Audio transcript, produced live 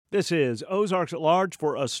This is Ozarks at Large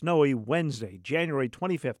for a snowy Wednesday, January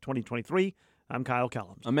 25th, 2023. I'm Kyle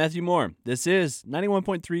Kellums. I'm Matthew Moore. This is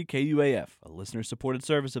 91.3 KUAF, a listener-supported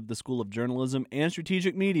service of the School of Journalism and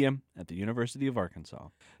Strategic Media at the University of Arkansas.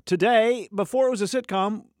 Today, before it was a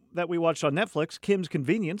sitcom that we watched on Netflix, Kim's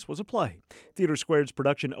Convenience was a play. TheatreSquared's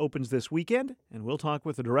production opens this weekend, and we'll talk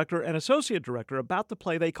with the director and associate director about the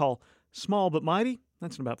play they call Small But Mighty.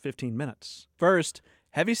 That's in about 15 minutes. First,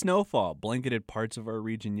 heavy snowfall blanketed parts of our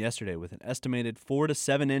region yesterday with an estimated 4 to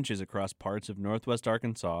 7 inches across parts of northwest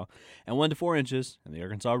Arkansas and 1 to 4 inches in the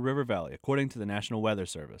Arkansas River Valley, according to the National Weather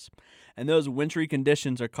Service. And those wintry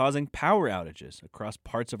conditions are causing power outages across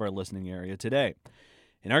parts of our listening area today.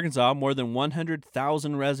 In Arkansas, more than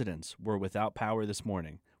 100,000 residents were without power this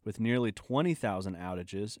morning, with nearly 20,000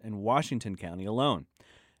 outages in Washington County alone.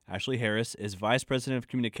 Ashley Harris is Vice President of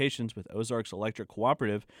Communications with Ozarks Electric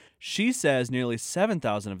Cooperative. She says nearly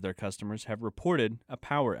 7,000 of their customers have reported a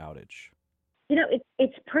power outage. You know,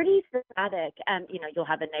 it's pretty sporadic. You'll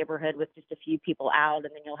have a neighborhood with just a few people out,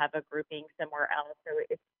 and then you'll have a grouping somewhere else. So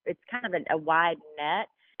it's kind of a wide net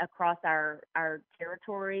across our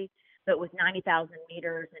territory. But with 90,000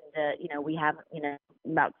 meters, and we have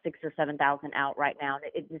about 6,000 or 7,000 out right now, and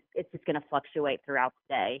it's just going to fluctuate throughout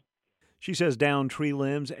the day. She says downed tree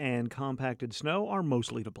limbs and compacted snow are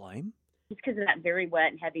mostly to blame. Just because of that very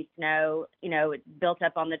wet and heavy snow, it's built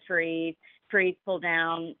up on the trees. Trees pull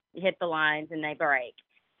down, hit the lines, and they break.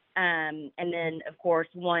 And then, of course,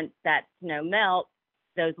 once that snow melts,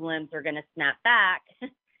 those limbs are going to snap back,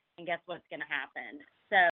 and guess what's going to happen?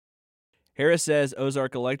 So Harris says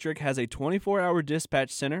Ozark Electric has a 24-hour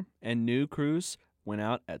dispatch center, and new crews went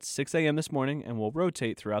out at 6 a.m. this morning and will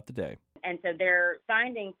rotate throughout the day. And so they're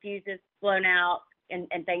finding fuses blown out and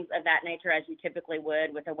things of that nature, as you typically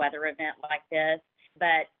would with a weather event like this.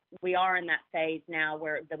 But we are in that phase now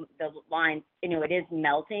where the lines, it is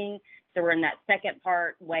melting. So we're in that second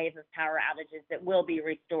wave of power outages that will be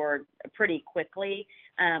restored pretty quickly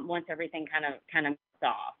once everything kind of melts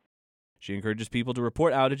off. She encourages people to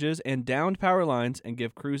report outages and downed power lines and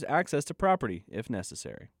give crews access to property if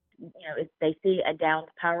necessary. If they see a downed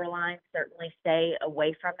power line, certainly stay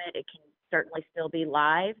away from it. It can certainly still be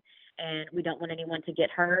live, and we don't want anyone to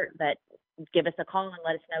get hurt, but give us a call and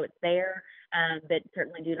let us know it's there. But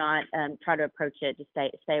certainly do not try to approach it. Just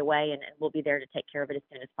stay away, and we'll be there to take care of it as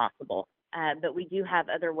soon as possible. But we do have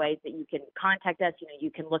other ways that you can contact us.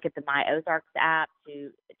 You can look at the My Ozarks app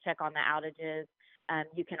to check on the outages.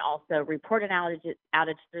 You can also report an outage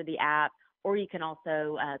through the app, or you can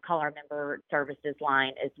also call our member services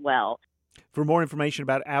line as well. For more information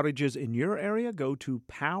about outages in your area, go to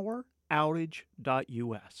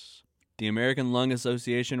poweroutage.us. The American Lung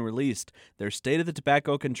Association released their State of the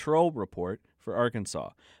Tobacco Control Report for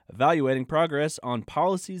Arkansas, evaluating progress on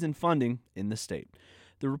policies and funding in the state.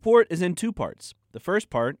 The report is in 2 parts. The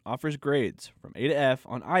first part offers grades from A to F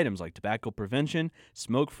on items like tobacco prevention,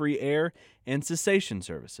 smoke-free air, and cessation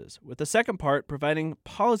services, with the second part providing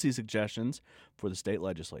policy suggestions for the state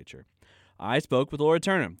legislature. I spoke with Laura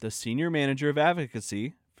Turner, the Senior Manager of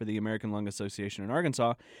Advocacy for the American Lung Association in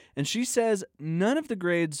Arkansas, and she says none of the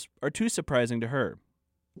grades are too surprising to her.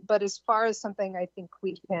 But as far as something I think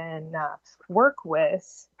we can work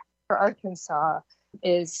with for Arkansas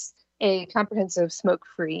is a comprehensive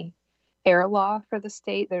smoke-free air law for the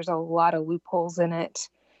state. There's a lot of loopholes in it,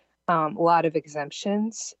 a lot of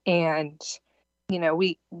exemptions, and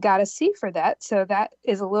we got a C for that. So that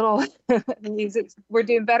is a little we're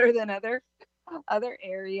doing better than other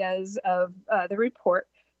areas of the report.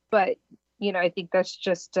 But I think that's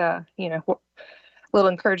just a little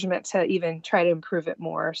encouragement to even try to improve it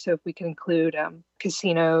more. So if we can include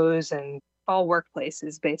casinos and all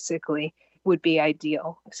workplaces, basically, would be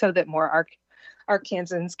ideal, so that more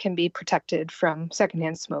Arkansans can be protected from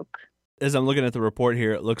secondhand smoke. As I'm looking at the report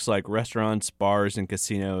here, it looks like restaurants, bars, and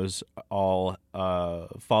casinos all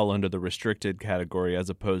fall under the restricted category as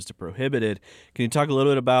opposed to prohibited. Can you talk a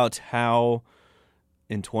little bit about how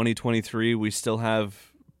in 2023 we still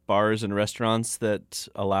have bars and restaurants that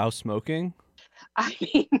allow smoking? I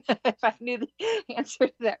mean, if I knew the answer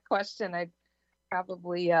to that question, I'd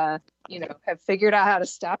probably, have figured out how to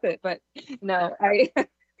stop it. But no,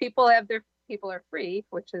 people are free,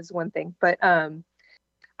 which is one thing. But I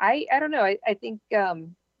don't know. I think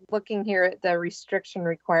looking here at the restriction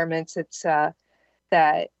requirements, it's that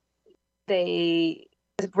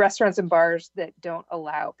restaurants and bars that don't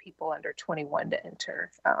allow people under 21 to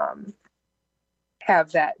enter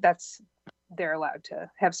have that. They're allowed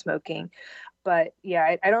to have smoking. But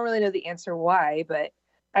yeah, I don't really know the answer why, but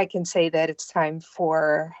I can say that it's time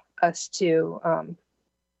for us to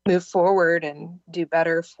move forward and do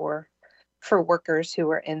better for for workers who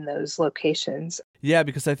are in those locations. Yeah,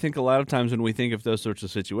 because I think a lot of times when we think of those sorts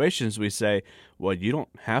of situations, we say, well, you don't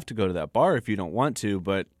have to go to that bar if you don't want to,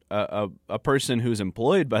 but a person who's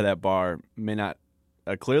employed by that bar may not,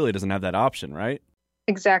 clearly doesn't have that option, right?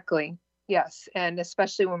 Exactly. Yes. And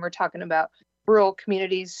especially when we're talking about rural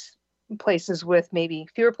communities, places with maybe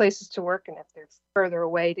fewer places to work, and if they're further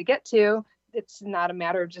away to get to, it's not a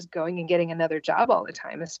matter of just going and getting another job all the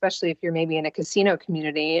time, especially if you're maybe in a casino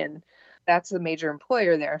community and that's a major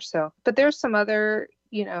employer there. So, but there's some other,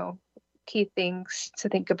 key things to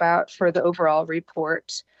think about for the overall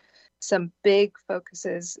report. Some big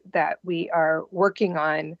focuses that we are working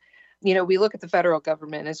on. We look at the federal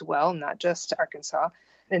government as well, not just Arkansas.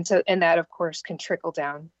 And that, of course, can trickle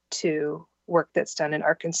down to work that's done in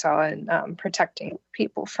Arkansas and protecting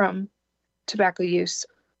people from tobacco use.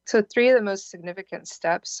 So 3 of the most significant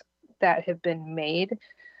steps that have been made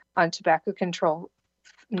on tobacco control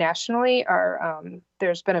nationally are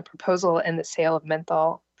there's been a proposal in the sale of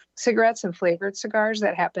menthol cigarettes and flavored cigars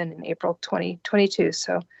that happened in April 2022.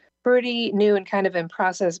 So pretty new and kind of in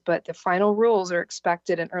process, but the final rules are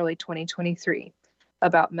expected in early 2023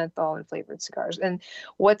 about menthol and flavored cigars. And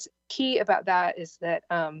what's key about that is that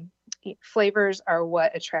flavors are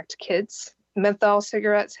what attract kids. Menthol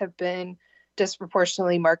cigarettes have been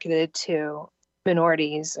disproportionately marketed to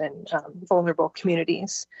minorities and vulnerable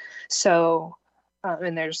communities. So,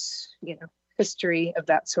 and there's, history of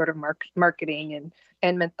that sort of marketing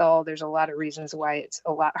and menthol. There's a lot of reasons why it's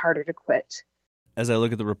a lot harder to quit. As I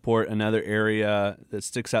look at the report, another area that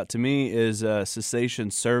sticks out to me is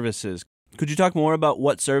cessation services. Could you talk more about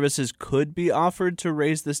what services could be offered to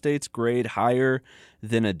raise the state's grade higher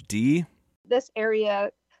than a D? This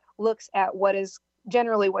area looks at what is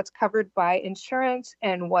generally what's covered by insurance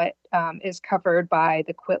and what is covered by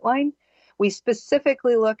the quit line. We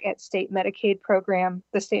specifically look at the state Medicaid program,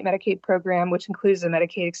 which includes the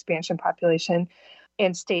Medicaid expansion population,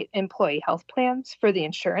 and state employee health plans for the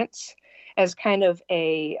insurance as kind of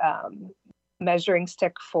a measuring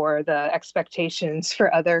stick for the expectations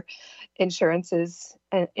for other insurances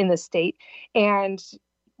in the state. And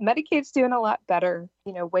Medicaid's doing a lot better,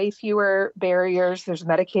 way fewer barriers. There's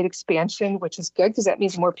Medicaid expansion, which is good because that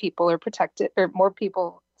means more people are protected, or more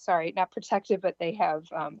people, not protected, but they have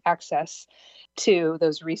access to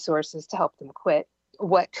those resources to help them quit.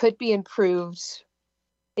 What could be improved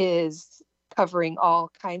is covering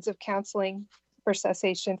all kinds of counseling for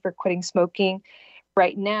cessation, for quitting smoking.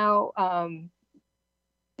 Right now,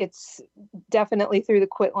 it's definitely through the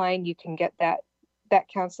quit line. You can get that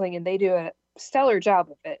counseling, and they do a stellar job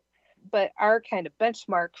of it. But our kind of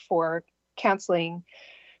benchmark for counseling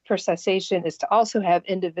for cessation is to also have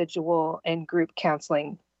individual and group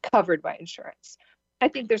counseling covered by insurance. I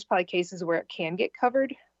think there's probably cases where it can get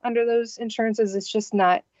covered under those insurances. It's just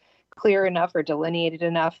not clear enough or delineated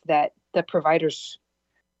enough that the providers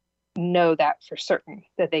know that for certain,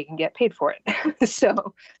 that they can get paid for it.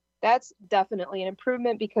 So that's definitely an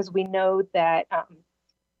improvement, because we know that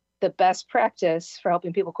the best practice for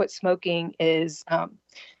helping people quit smoking is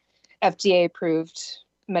FDA approved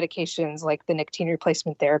medications like the nicotine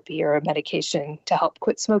replacement therapy, or a medication to help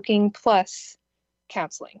quit smoking, plus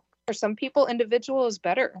counseling. For some people, individual is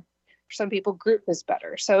better. For some people, group is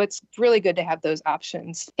better. So it's really good to have those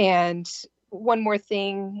options. And one more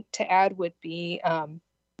thing to add would be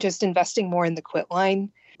just investing more in the quit line.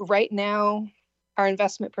 Right now, our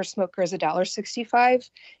investment per smoker is $1.65,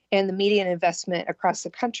 and the median investment across the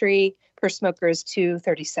country per smoker is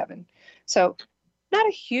 $2.37. So not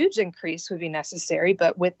a huge increase would be necessary,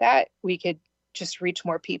 but with that, we could just reach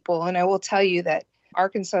more people. And I will tell you that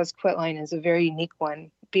Arkansas's quit line is a very unique one.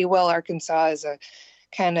 Be Well Arkansas is a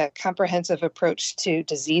kind of comprehensive approach to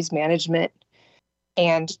disease management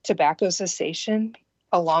and tobacco cessation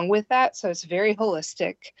along with that. So it's very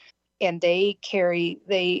holistic. And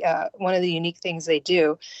one of the unique things they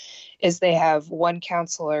do is they have one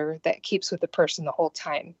counselor that keeps with the person the whole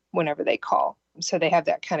time whenever they call. So they have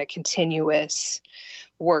that kind of continuous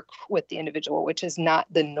work with the individual, which is not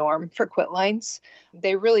the norm for quit lines.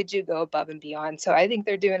 They really do go above and beyond. So I think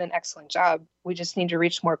they're doing an excellent job. We just need to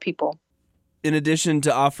reach more people. In addition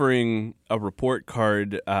to offering a report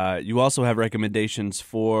card, you also have recommendations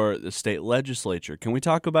for the state legislature. Can we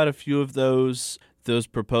talk about a few of those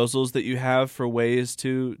proposals that you have for ways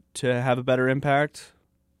to have a better impact?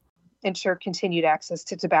 Ensure continued access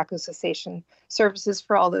to tobacco cessation services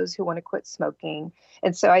for all those who want to quit smoking.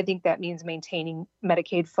 And so I think that means maintaining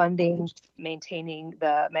Medicaid funding, maintaining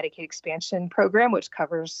the Medicaid expansion program, which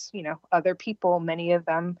covers, other people, many of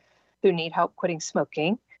them who need help quitting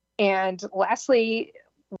smoking. And lastly,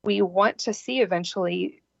 we want to see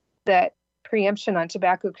eventually that preemption on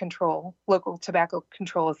tobacco control, local tobacco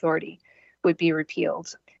control authority, would be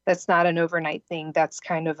repealed. That's not an overnight thing. That's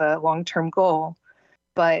kind of a long-term goal.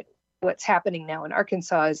 But what's happening now in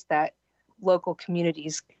Arkansas is that local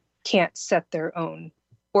communities can't set their own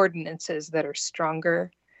ordinances that are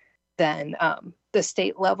stronger than the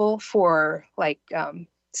state level for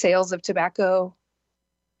sales of tobacco.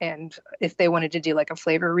 And if they wanted to do like a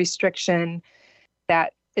flavor restriction,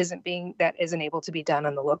 that isn't able to be done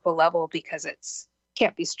on the local level because it's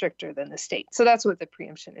can't be stricter than the state. So that's what the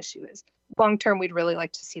preemption issue is. Long term, we'd really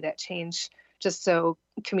like to see that change, just so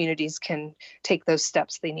communities can take those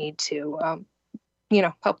steps they need to,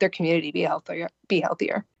 help their community be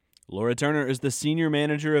healthier. Laura Turner is the Senior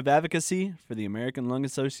Manager of Advocacy for the American Lung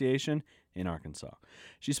Association in Arkansas.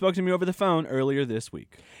 She spoke to me over the phone earlier this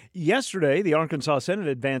week. Yesterday, the Arkansas Senate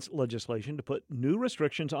advanced legislation to put new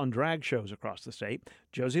restrictions on drag shows across the state.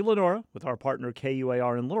 Josie Lenora, with our partner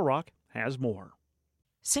KUAR in Little Rock, has more.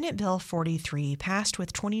 Senate Bill 43 passed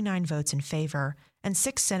with 29 votes in favor and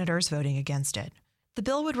 6 senators voting against it. The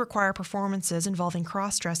bill would require performances involving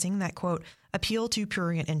cross-dressing that, quote, appeal to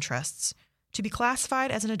prurient interests, to be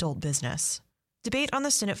classified as an adult business. Debate on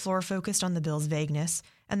the Senate floor focused on the bill's vagueness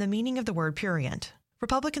and the meaning of the word prurient.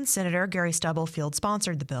 Republican Senator Gary Stubblefield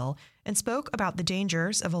sponsored the bill and spoke about the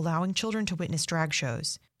dangers of allowing children to witness drag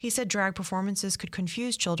shows. He said drag performances could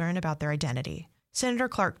confuse children about their identity. Senator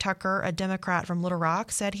Clark Tucker, a Democrat from Little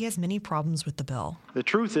Rock, said he has many problems with the bill. The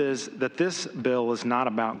truth is that this bill is not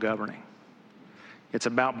about governing. It's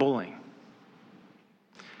about bullying.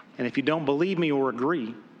 And if you don't believe me or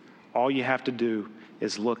agree, all you have to do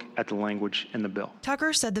is look at the language in the bill.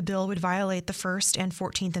 Tucker said the bill would violate the First and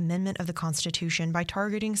 14th Amendment of the Constitution by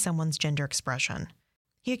targeting someone's gender expression.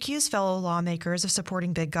 He accused fellow lawmakers of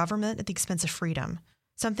supporting big government at the expense of freedom,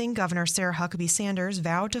 something Governor Sarah Huckabee Sanders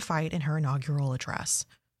vowed to fight in her inaugural address.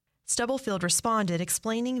 Stubblefield responded,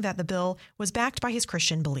 explaining that the bill was backed by his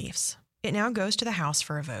Christian beliefs. It now goes to the House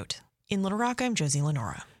for a vote. In Little Rock, I'm Josie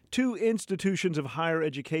Lenora. 2 institutions of higher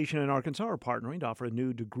education in Arkansas are partnering to offer a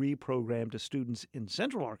new degree program to students in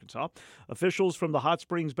Central Arkansas. Officials from the Hot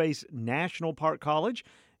Springs-based National Park College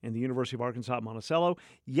and the University of Arkansas at Monticello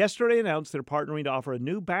yesterday announced they're partnering to offer a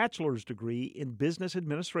new bachelor's degree in business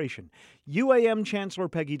administration. UAM Chancellor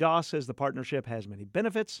Peggy Doss says the partnership has many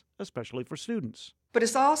benefits, especially for students. But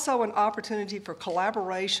it's also an opportunity for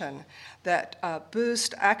collaboration that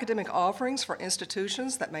boosts academic offerings for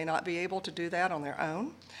institutions that may not be able to do that on their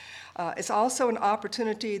own. It's also an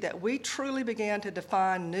opportunity that we truly began to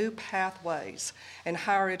define new pathways in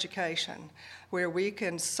higher education where we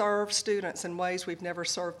can serve students in ways we've never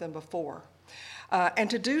served them before, and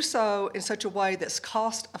to do so in such a way that's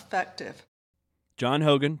cost-effective. John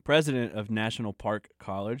Hogan, president of National Park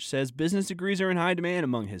College, says business degrees are in high demand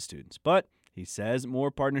among his students, but he says more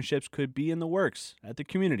partnerships could be in the works at the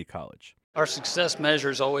community college. Our success measure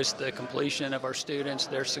is always the completion of our students,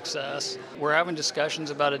 their success. We're having discussions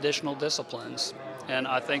about additional disciplines, and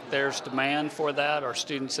I think there's demand for that. Our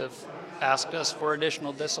students have asked us for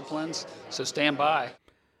additional disciplines, so stand by.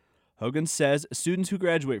 Hogan says students who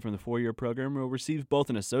graduate from the 4-year program will receive both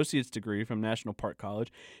an associate's degree from National Park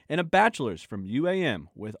College and a bachelor's from UAM,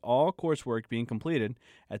 with all coursework being completed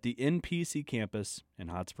at the NPC campus in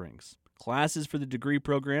Hot Springs. Classes for the degree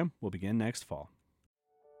program will begin next fall.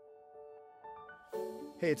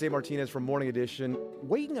 Hey, it's A. Martinez from Morning Edition.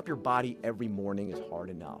 Waking up your body every morning is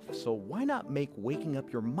hard enough, so why not make waking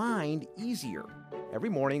up your mind easier? Every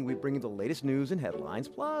morning, we bring you the latest news and headlines,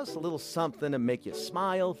 plus a little something to make you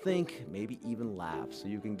smile, think, maybe even laugh, so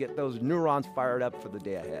you can get those neurons fired up for the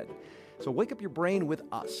day ahead. So wake up your brain with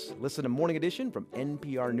us. Listen to Morning Edition from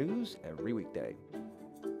NPR News every weekday.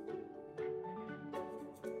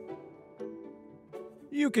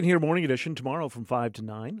 You can hear Morning Edition tomorrow from 5 to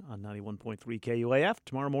 9 on 91.3 KUAF.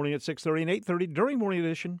 Tomorrow morning at 6:30 and 8:30 during Morning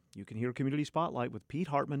Edition, you can hear Community Spotlight with Pete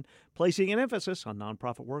Hartman, placing an emphasis on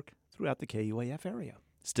nonprofit work throughout the KUAF area.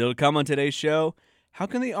 Still to come on today's show, how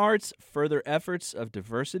can the arts further efforts of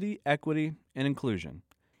diversity, equity, and inclusion?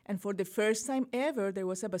 And for the first time ever, there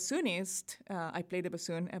was a bassoonist. I played the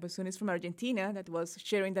bassoon, a bassoonist from Argentina that was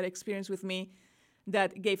sharing that experience with me,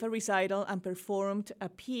 that gave a recital and performed a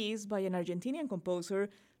piece by an Argentinian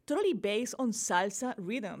composer totally based on salsa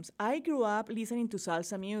rhythms. I grew up listening to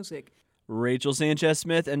salsa music. Rachel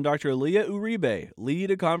Sanchez-Smith and Dr. Leah Uribe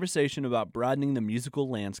lead a conversation about broadening the musical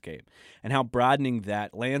landscape and how broadening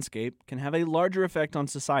that landscape can have a larger effect on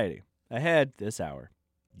society. Ahead this hour.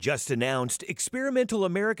 Just announced, experimental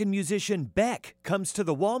American musician Beck comes to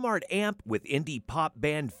the Walmart Amp with indie pop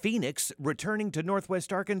band Phoenix, returning to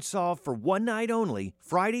Northwest Arkansas for one night only,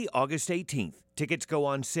 Friday, August 18th. Tickets go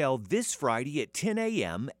on sale this Friday at 10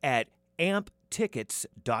 a.m. at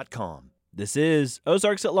amptickets.com. This is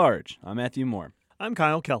Ozarks at Large. I'm Matthew Moore. I'm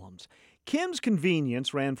Kyle Kellums. Kim's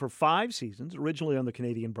Convenience ran for 5 seasons, originally on the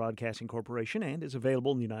Canadian Broadcasting Corporation, and is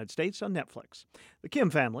available in the United States on Netflix. The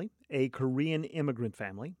Kim family, a Korean immigrant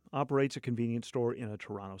family, operates a convenience store in a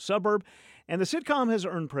Toronto suburb, and the sitcom has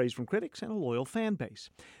earned praise from critics and a loyal fan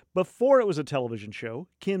base. Before it was a television show,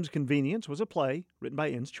 Kim's Convenience was a play written by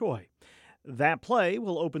Ins Choi. That play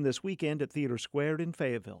will open this weekend at TheatreSquared in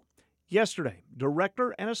Fayetteville. Yesterday,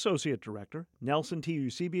 director and associate director Nelson T.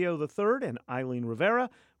 Eusebio III and Eileen Rivera,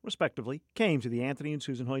 respectively, came to the Anthony and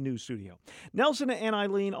Susan Hoy News Studio. Nelson and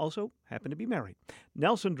Eileen also happen to be married.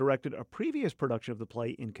 Nelson directed a previous production of the play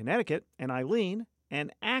in Connecticut, and Eileen,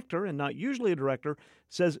 an actor and not usually a director,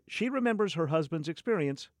 says she remembers her husband's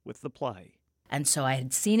experience with the play. And so I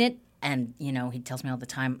had seen it, and, he tells me all the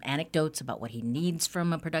time anecdotes about what he needs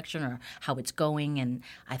from a production or how it's going. And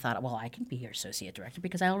I thought, well, I can be your associate director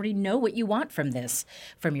because I already know what you want from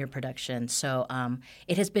your production. So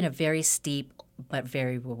it has been a very steep but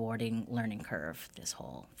very rewarding learning curve this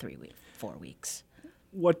whole 4 weeks.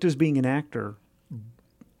 What does being an actor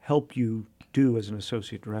help you do as an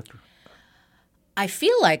associate director? I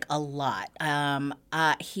feel like a lot.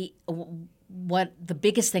 What the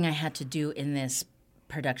biggest thing I had to do in this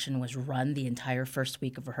production was run the entire first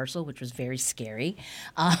week of rehearsal, which was very scary.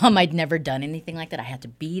 I'd never done anything like that. I had to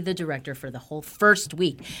be the director for the whole first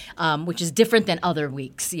week, which is different than other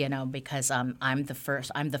weeks, because I'm the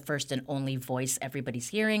first and only voice everybody's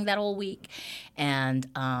hearing that whole week, and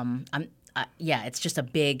it's just a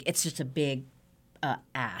big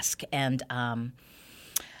ask, and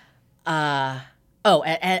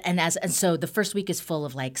so the first week is full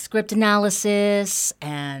of like script analysis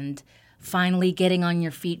and finally getting on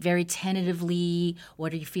your feet very tentatively.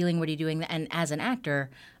 What are you feeling? What are you doing? And as an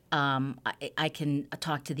actor, I can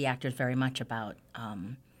talk to the actors very much about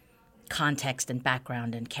context and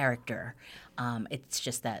background and character. It's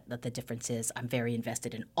just that the difference is I'm very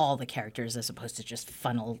invested in all the characters as opposed to just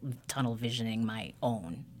tunnel visioning my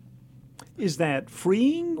own. Is that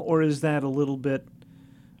freeing or is that a little bit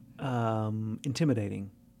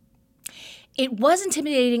intimidating? It was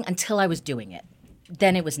intimidating until I was doing it.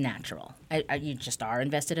 Then it was natural. You just are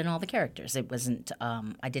invested in all the characters. It wasn't.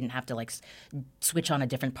 I didn't have to switch on a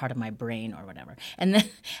different part of my brain or whatever. And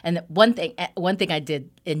one thing I did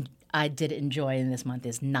enjoy in this month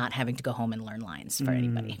is not having to go home and learn lines for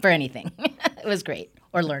anybody for anything. It was great.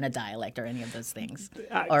 Or learn a dialect or any of those things,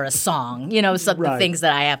 or a song. The things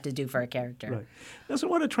that I have to do for a character. Right. Now, so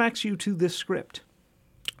what attracts you to this script?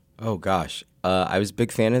 Oh gosh, I was a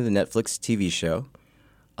big fan of the Netflix TV show.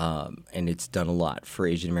 And it's done a lot for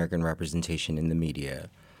Asian American representation in the media.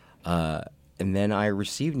 And then I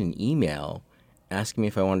received an email asking me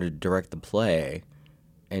if I wanted to direct the play,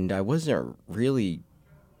 and I wasn't really...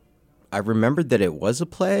 I remembered that it was a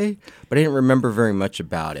play, but I didn't remember very much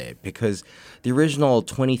about it because the original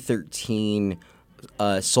 2013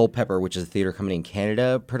 Soul Pepper, which is a theater company in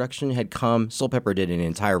Canada, production had come. Soul Pepper did an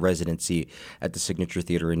entire residency at the Signature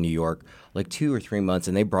Theater in New York, 2 or 3 months,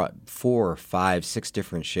 and they brought 4, 5, 6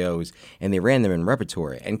 different shows, and they ran them in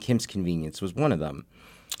repertory, and Kim's Convenience was one of them.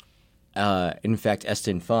 In fact,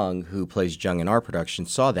 Estin Fung, who plays Jung in our production,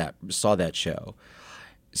 saw that show.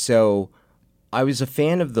 So I was a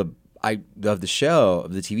fan of the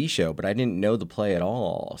TV show, but I didn't know the play at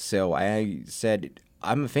all. So I said,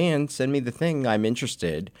 I'm a fan, send me the thing, I'm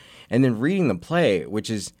interested. And then reading the play, which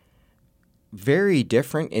is very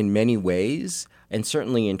different in many ways, and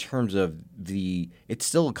certainly in terms of it's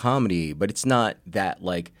still a comedy, but it's not that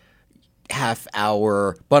half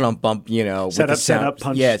hour bump, Set up,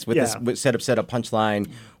 punch. Yes, with this set up,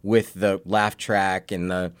 punchline with the laugh track and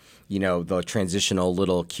the transitional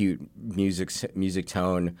little cute music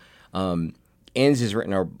tone. Ins has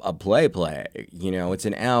written a play. It's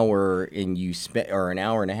an hour and or an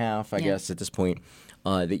hour and a half, I guess, at this point,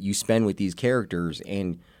 that you spend with these characters,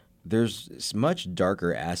 and there's much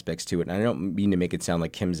darker aspects to it. And I don't mean to make it sound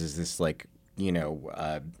like Kim's is this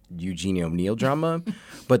Eugene O'Neill drama,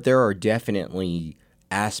 but there are definitely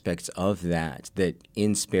aspects of that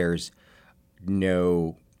Ins spares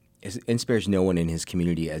no one in his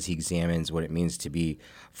community as he examines what it means to be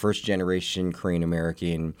first generation Korean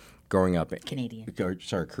American. Growing up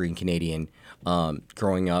Korean Canadian,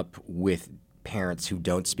 growing up with parents who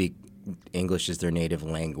don't speak English as their native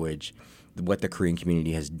language, what the Korean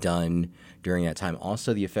community has done during that time.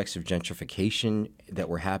 Also, the effects of gentrification that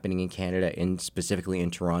were happening in Canada, and specifically in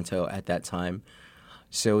Toronto at that time.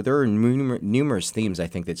 So there are numerous themes, I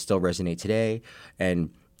think, that still resonate today.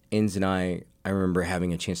 And Ins and I remember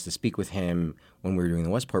having a chance to speak with him when we were doing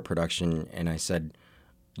the Westport production, and I said,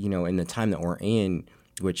 in the time that we're in,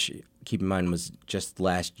 which, keep in mind, was just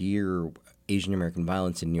last year, Asian American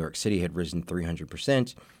violence in New York City had risen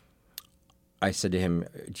 300%. I said to him,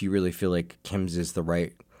 do you really feel like Kim's is the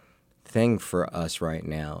right thing for us right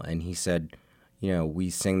now? And he said, we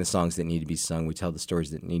sing the songs that need to be sung, we tell the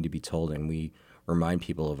stories that need to be told, and we remind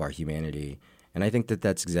people of our humanity. And I think that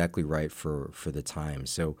that's exactly right for the time.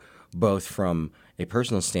 So both from a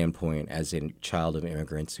personal standpoint as a child of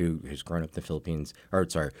immigrants who's grown up in the Philippines,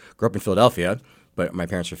 grew up in Philadelphia, but my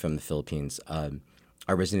parents are from the Philippines,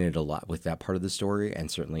 I resonated a lot with that part of the story. And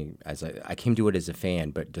certainly as I came to it as a fan,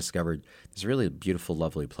 but discovered this really beautiful,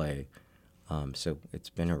 lovely play. So it's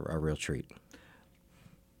been a real treat.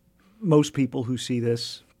 Most people who see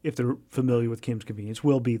this, if they're familiar with Kim's Convenience,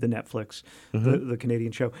 will be the Netflix, the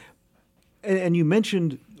Canadian show. And you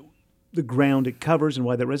mentioned the ground it covers and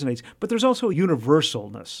why that resonates, but there's also a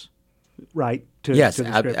universalness, right? Yes, to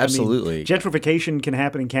the script. absolutely. I mean, gentrification can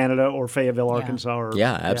happen in Canada or Fayetteville, Arkansas.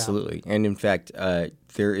 Yeah, absolutely. And in fact,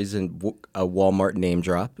 there is a Walmart name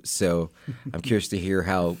drop, so I'm curious to hear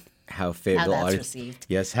how Fayetteville received.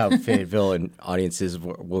 Yes, how Fayetteville and audiences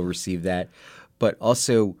will receive that. But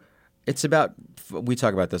also, it's about, we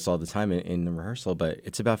talk about this all the time in the rehearsal, but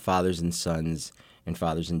it's about fathers and sons and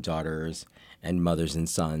fathers and daughters and mothers and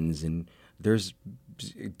sons. And there's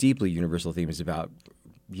deeply universal themes about,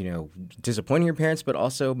 disappointing your parents, but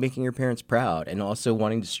also making your parents proud and also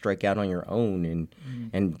wanting to strike out on your own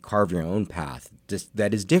and carve your own path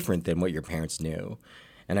that is different than what your parents knew.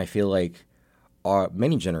 And I feel like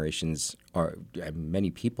many generations, many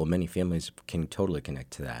people, many families can totally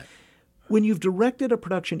connect to that. When you've directed a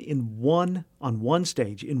production on one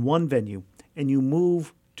stage, in one venue, and you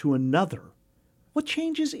move to another, what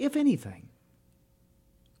changes, if anything?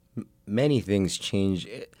 Many things change.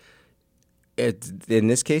 In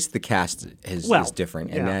this case, the cast is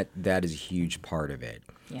different, and that is a huge part of it.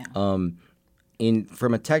 Yeah.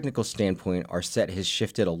 From a technical standpoint, our set has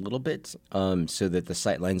shifted a little bit so that the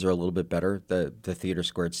sight lines are a little bit better. The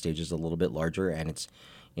TheatreSquared stage is a little bit larger, and it's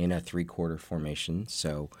in a 3/4 formation,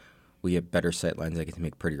 so we have better sight lines. I get to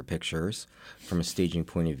make prettier pictures. From a staging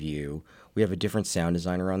point of view, we have a different sound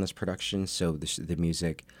designer on this production, so the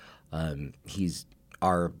music,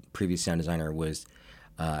 our previous sound designer was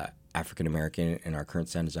African American, and our current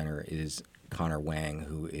sound designer is Connor Wang,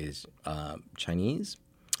 who is Chinese.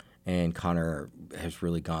 And Connor has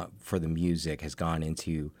really gone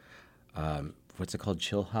into what's it called,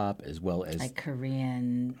 chill hop, as well as like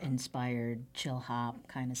Korean inspired chill hop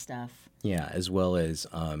kind of stuff. Yeah, as well as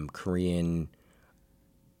Korean,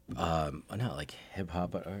 not like hip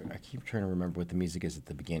hop, but I keep trying to remember what the music is at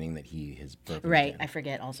the beginning that he has broken. Right, down. I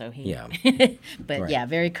forget also he. Yeah, but right. Yeah,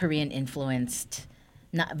 very Korean influenced,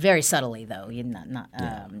 not very subtly though.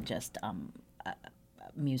 Just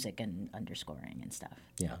music and underscoring and stuff.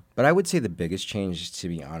 Yeah, but I would say the biggest change, to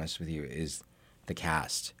be honest with you, is the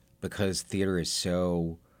cast, because theater is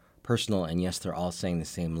so personal, and yes, they're all saying the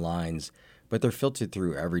same lines, but they're filtered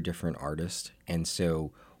through every different artist, and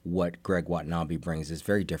so what Greg Watanabe brings is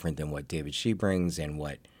very different than what David Shi brings, and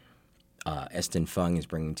what Eston Fung is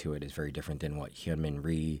bringing to it is very different than what Hyunmin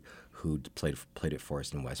Ri, who played it for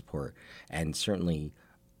us in Westport, and certainly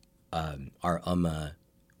our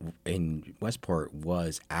in Westport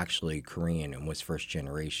was actually Korean and was first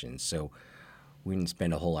generation, so we didn't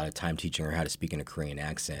spend a whole lot of time teaching her how to speak in a Korean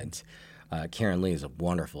accent. Karen Lee is a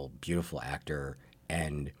wonderful, beautiful actor,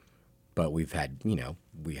 but we had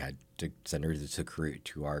to send her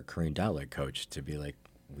to our Korean dialect coach to be like,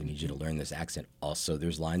 we need you to learn this accent. Also,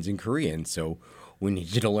 there's lines in Korean, so we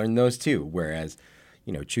need you to learn those too. Whereas,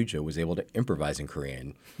 Chujo was able to improvise in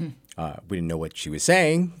Korean. We didn't know what she was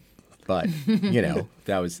saying, but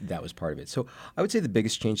that was part of it. So I would say the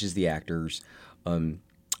biggest change is the actors,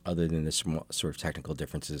 other than the sort of technical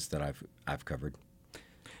differences that I've covered.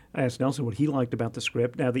 I asked Nelson what he liked about the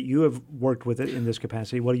script. Now that you have worked with it in this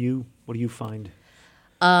capacity, what do you find?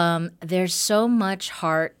 There's so much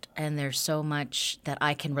heart, and there's so much that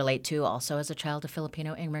I can relate to also as a child of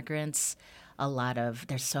Filipino immigrants.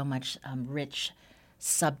 There's so much rich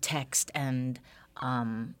subtext and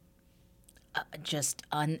just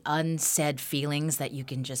unsaid feelings that you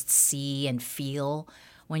can just see and feel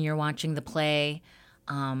when you're watching the play.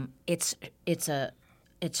 It's a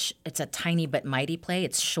tiny but mighty play.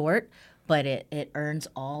 It's short, but it earns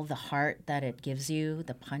all the heart that it gives you,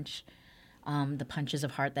 the punches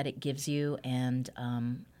of heart that it gives you, and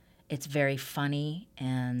it's very funny,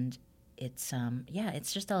 and it's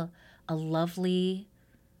just a lovely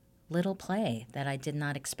little play that I did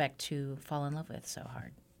not expect to fall in love with so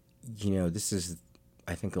hard. This is,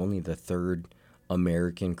 I think, only the third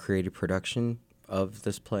American creative production of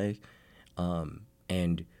this play,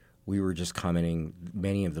 and we were just commenting,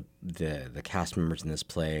 many of the cast members in this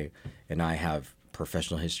play and I have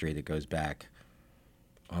professional history that goes back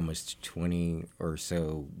almost 20 or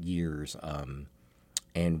so years.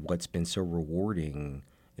 And what's been so rewarding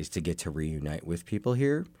is to get to reunite with people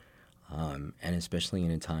here. And especially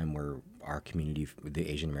in a time where our community, the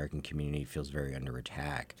Asian American community, feels very under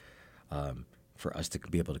attack. For us to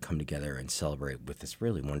be able to come together and celebrate with this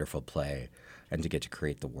really wonderful play and to get to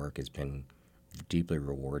create the work has been deeply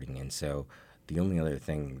rewarding. And so the only other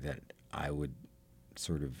thing that I would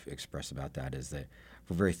sort of express about that is that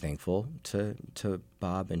we're very thankful to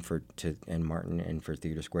Bob and Martin and for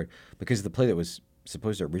TheatreSquared, because the play that was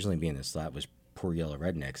supposed to originally be in the slot was Poor Yellow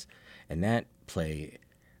Rednecks. And that play,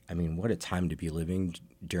 I mean, what a time to be living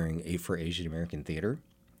during for Asian American theater,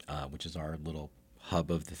 which is our little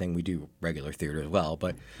hub of the thing. We do regular theater as well,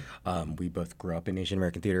 but we both grew up in Asian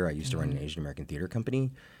American theater. I used to run an Asian American theater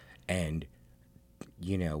company, and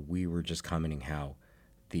we were just commenting how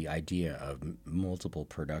the idea of multiple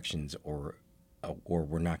productions, or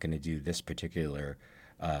we're not going to do this particular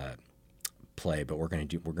play, but we're going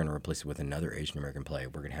to replace it with another Asian American play.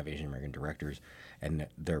 We're going to have Asian American directors, and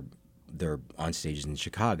they're on stages in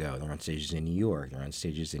Chicago, they're on stages in New York, they're on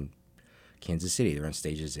stages in Kansas City, they're on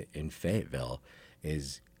stages in Fayetteville.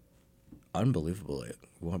 Is unbelievable.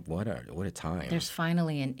 What a time. There's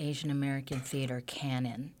finally an Asian American theater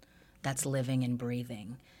canon that's living and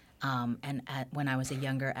breathing. When I was a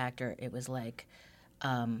younger actor, it was like,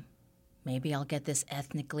 maybe I'll get this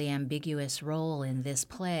ethnically ambiguous role in this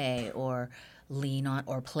play, or lean on,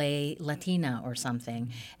 or play Latina or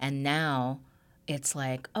something. And now it's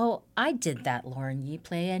like, oh, I did that Lauren Yee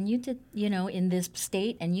play, and you did, in this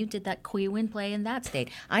state, and you did that Qui Win play in that state.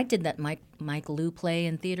 I did that Mike Liu play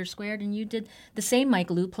in TheatreSquared, and you did the same Mike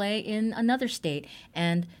Liu play in another state.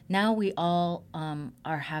 And now we all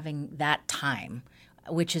are having that time,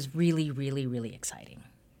 which is really, really, really exciting.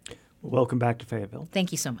 Welcome back to Fayetteville.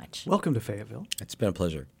 Thank you so much. Welcome to Fayetteville. It's been a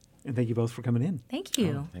pleasure. And thank you both for coming in. Thank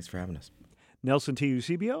you. Oh, thanks for having us. Nelson T.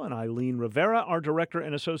 Eusebio and Eileen Rivera are director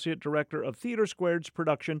and associate director of TheatreSquared's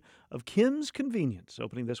production of Kim's Convenience,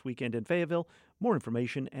 opening this weekend in Fayetteville. More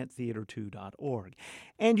information at theater2.org.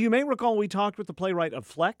 And you may recall we talked with the playwright of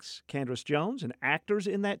Flex, Candace Jones, and actors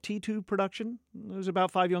in that T2 production. It was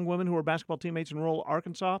about 5 young women who were basketball teammates in rural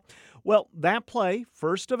Arkansas. Well, that play,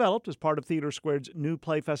 first developed as part of TheatreSquared's New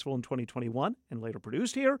Play Festival in 2021 and later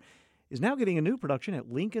produced here, is now getting a new production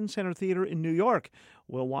at Lincoln Center Theater in New York.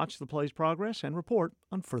 We'll watch the play's progress and report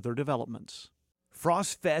on further developments.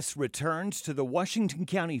 Frost Fest returns to the Washington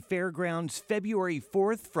County Fairgrounds February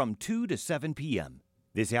 4th from 2 to 7 p.m.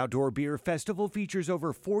 This outdoor beer festival features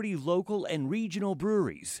over 40 local and regional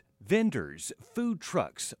breweries, vendors, food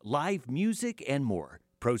trucks, live music, and more.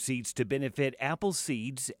 Proceeds to benefit apple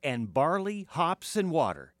seeds and barley, hops, and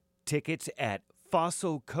water. Tickets at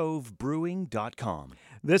fossilcovebrewing.com.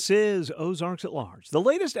 This is Ozarks at Large. The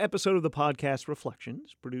latest episode of the podcast RefleXions,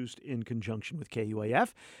 produced in conjunction with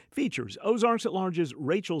KUAF, features Ozarks at Large's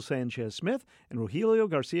Rachel Sanchez-Smith and Rogelio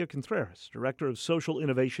Garcia-Contreras, Director of Social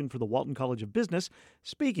Innovation for the Walton College of Business,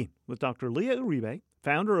 speaking with Dr. Leah Uribe,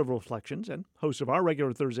 founder of RefleXions and host of our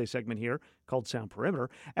regular Thursday segment here called Sound Perimeter,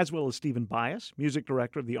 as well as Stephen Bias, music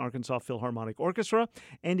director of the Arkansas Philharmonic Orchestra,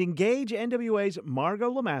 and Engage NWA's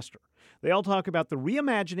Margot Lemaster. They all talk about the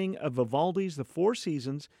reimagining of Vivaldi's The Four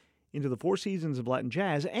Seasons into the Four Seasons of Latin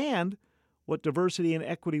Jazz and what diversity and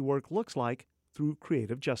equity work looks like through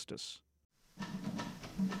creative justice.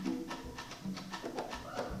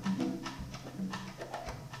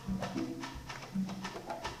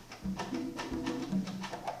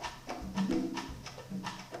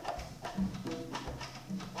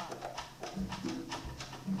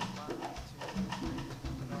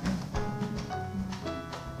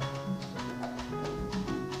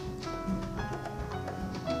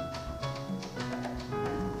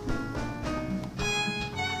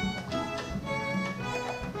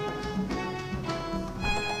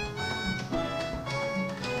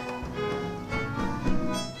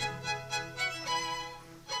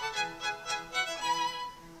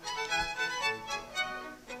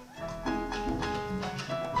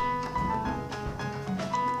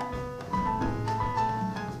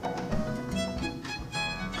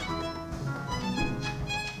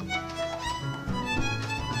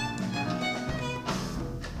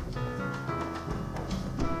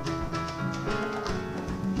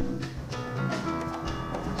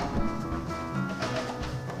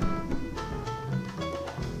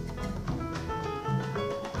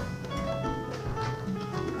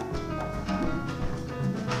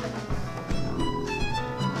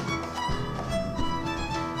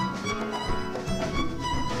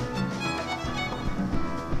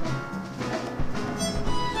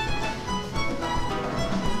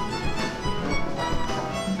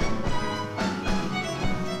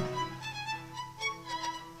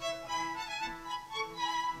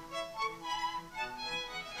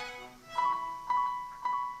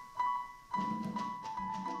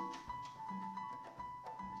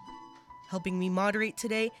 Helping me moderate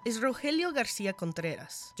today is Rogelio Garcia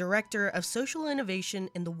Contreras, Director of Social Innovation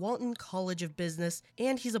in the Walton College of Business,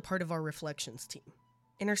 and he's a part of our RefleXions team.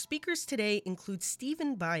 And our speakers today include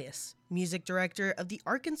Stephen Bias, Music Director of the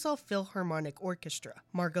Arkansas Philharmonic Orchestra.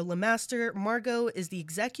 Margot Lemaster. Margot is the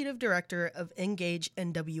Executive Director of Engage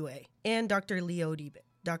NWA. And Dr. Leo Uribe.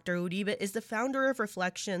 Dr. Uribe is the founder of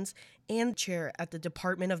RefleXions and chair at the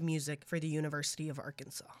Department of Music for the University of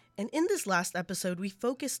Arkansas. And in this last episode, we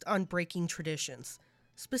focused on breaking traditions,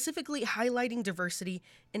 specifically highlighting diversity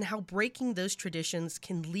and how breaking those traditions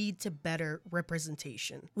can lead to better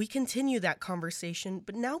representation. We continue that conversation,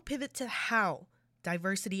 but now pivot to how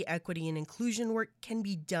diversity, equity, and inclusion work can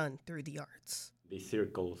be done through the arts. These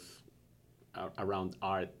circles around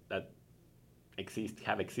art that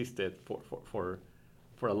have existed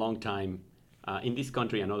for a long time in this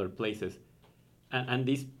country and other places. And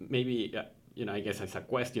this maybe, I guess as a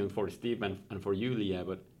question for Steve and for you, Leah,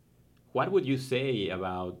 but what would you say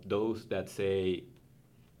about those that say,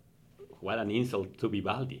 what an insult to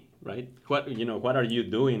Vivaldi, right? What are you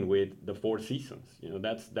doing with the Four Seasons?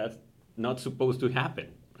 That's not supposed to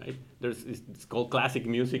happen, right? It's called classic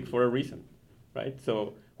music for a reason, right?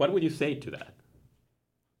 So what would you say to that?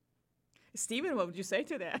 Stephen, what would you say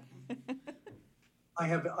to that? I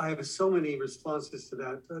have so many responses to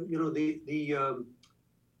that.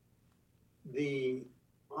 The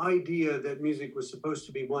idea that music was supposed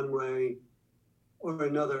to be one way or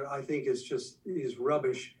another, I think is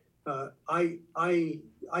rubbish. I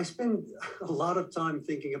spend a lot of time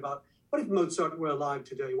thinking about, what if Mozart were alive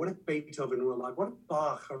today? What if Beethoven were alive? What if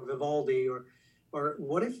Bach or Vivaldi or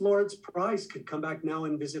what if Lawrence Price could come back now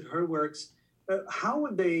and visit her works? How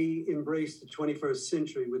would they embrace the 21st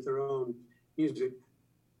century with their own music?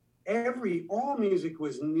 All music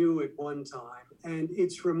was new at one time, and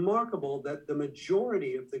it's remarkable that the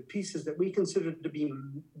majority of the pieces that we consider to be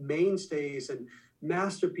mainstays and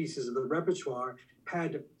masterpieces of the repertoire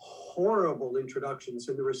had horrible introductions,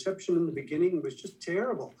 and the reception in the beginning was just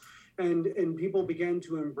terrible, and people began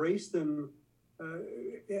to embrace them,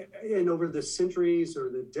 and over the centuries or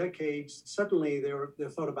the decades, suddenly they're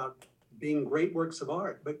thought about being great works of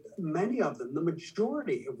art, but many of them, the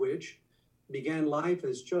majority of which, began life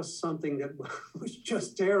as just something that was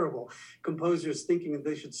just terrible. Composers thinking that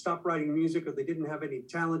they should stop writing music or they didn't have any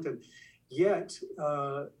talent. And yet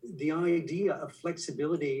the idea of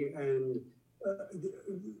flexibility and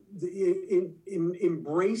in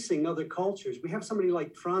embracing other cultures. We have somebody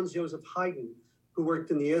like Franz Joseph Haydn, who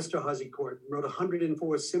worked in the Esterházy court, wrote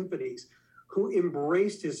 104 symphonies, who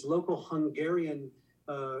embraced his local Hungarian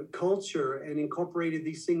culture and incorporated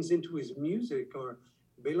these things into his music, or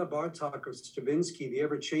Béla Bartók or Stravinsky, the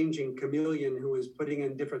ever-changing chameleon who is putting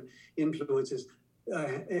in different influences.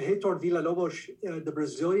 Heitor Villa-Lobos, the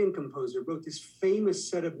Brazilian composer, wrote this famous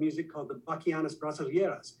set of music called the Bachianas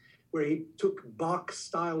Brasileiras, where he took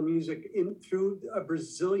Bach-style music in through a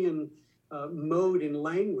Brazilian mode in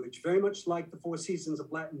language, very much like the Four Seasons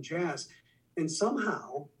of Latin jazz, and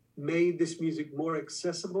somehow made this music more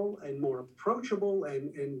accessible and more approachable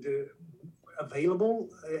and available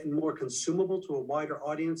and more consumable to a wider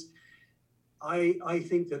audience. I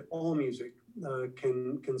think that all music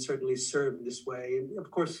can certainly serve this way. And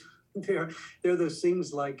of course, there are those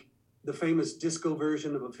things like the famous disco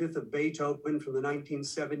version of a fifth of Beethoven from the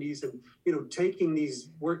 1970s, and taking these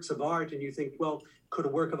works of art, and you think, well, could a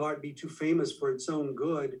work of art be too famous for its own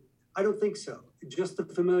good? I don't think so. Just the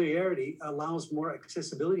familiarity allows more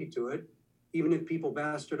accessibility to it, even if people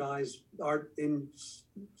bastardize art in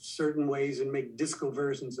certain ways and make disco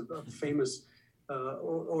versions of famous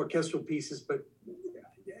orchestral pieces. But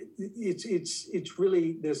it's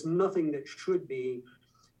really, there's nothing that should be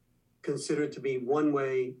considered to be one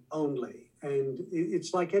way only. And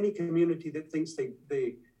it's like any community that thinks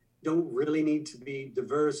they don't really need to be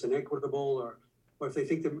diverse and equitable, or if they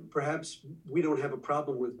think that perhaps we don't have a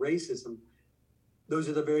problem with racism. Those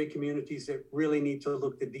are the very communities that really need to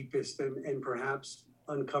look the deepest and perhaps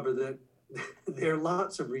uncover that there are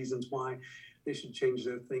lots of reasons why they should change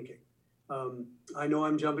their thinking. I know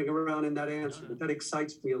I'm jumping around in that answer, but that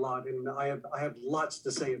excites me a lot, and I have lots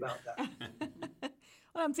to say about that.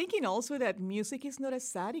 Well, I'm thinking also that music is not a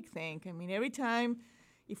static thing. I mean, every time,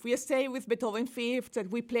 if we stay with Beethoven Fifth, that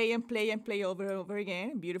we play and play and play over and over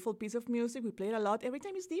again, beautiful piece of music, we play it a lot, every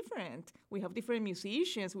time it's different. We have different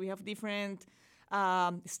musicians, we have different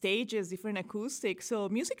stages, different acoustics. So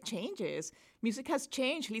music changes. Music has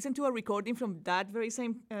changed. Listen to a recording from that very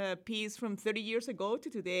same piece from 30 years ago to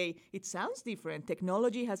today. It sounds different.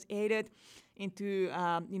 Technology has aided into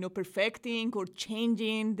perfecting or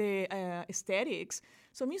changing the aesthetics.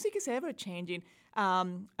 So music is ever changing.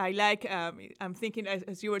 I like, I'm thinking,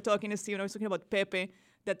 as you were talking, Stephen, I was talking about Pepe,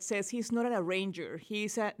 that says he's not an arranger,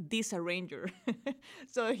 he's a disarranger.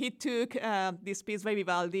 So he took this piece by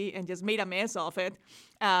Vivaldi and just made a mess of it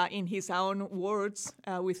in his own words,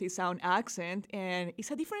 with his own accent, and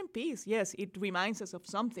it's a different piece. Yes, it reminds us of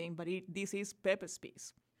something, but this is Pepe's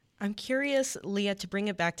piece. I'm curious, Leah, to bring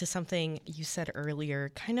it back to something you said earlier,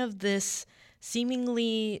 kind of this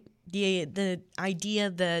seemingly the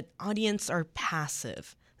idea that audience are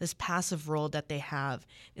passive, this passive role that they have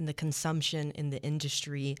in the consumption in the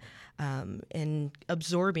industry, and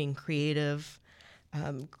absorbing creative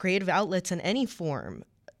outlets in any form.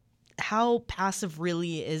 How passive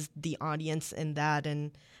really is the audience in that,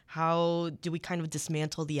 and how do we kind of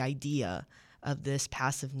dismantle the idea of this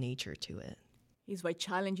passive nature to it? Is by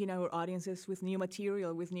challenging our audiences with new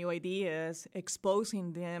material, with new ideas,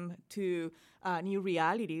 exposing them to new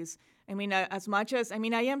realities. I mean, as much as, I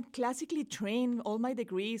am classically trained, all my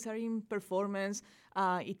degrees are in performance.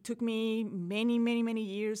 It took me many, many, many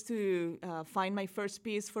years to find my first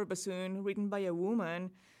piece for bassoon written by a woman.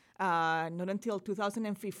 Not until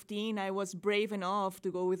 2015, I was brave enough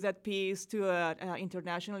to go with that piece to an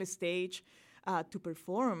international stage to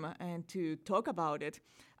perform and to talk about it.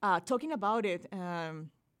 Talking about it,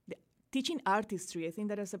 teaching artistry, I think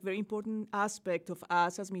that is a very important aspect of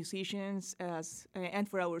us as musicians and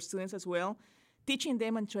for our students as well. Teaching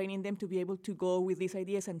them and training them to be able to go with these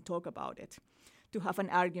ideas and talk about it, to have an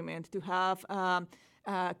argument, to have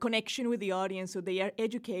connection with the audience. So they are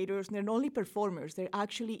educators, they're not only performers, they're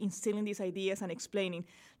actually instilling these ideas and explaining.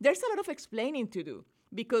 There's a lot of explaining to do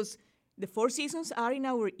because the Four Seasons are in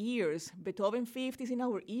our ears. Beethoven Fifth is in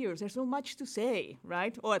our ears. There's not much to say,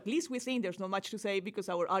 right? Or at least we think there's not much to say because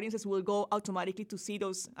our audiences will go automatically to see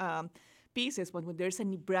those pieces. But when there's a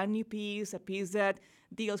brand new piece, a piece that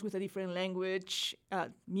deals with a different language,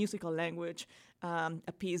 musical language,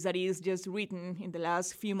 a piece that is just written in the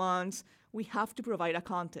last few months, we have to provide a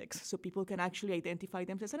context so people can actually identify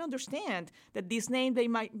themselves and understand that this name they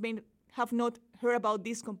may have not heard about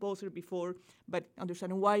this composer before, but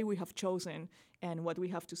understand why we have chosen and what we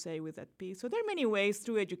have to say with that piece. So there are many ways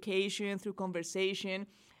through education, through conversation,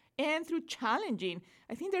 and through challenging.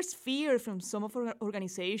 I think there's fear from some of our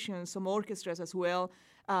organizations, some orchestras as well,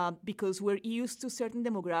 because we're used to certain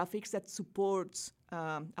demographics that supports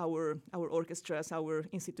our orchestras, our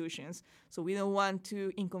institutions. So we don't want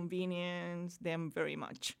to inconvenience them very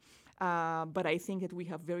much. But I think that we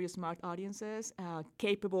have very smart audiences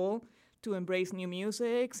capable to embrace new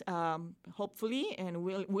musics, hopefully, and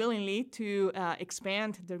willingly to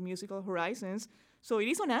expand their musical horizons. So it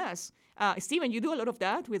is on us. Stephen, you do a lot of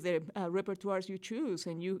that with the repertoires you choose,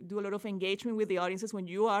 and you do a lot of engagement with the audiences when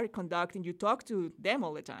you are conducting. You talk to them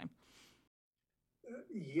all the time.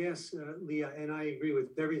 Yes, Leah, and I agree with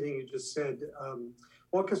everything you just said.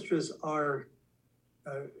 Orchestras are,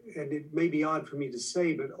 and it may be odd for me to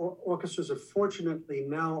say, but orchestras are fortunately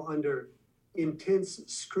now under intense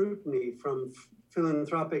scrutiny from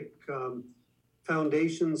philanthropic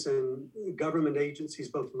foundations and government agencies,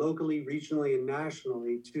 both locally, regionally, and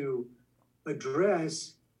nationally, to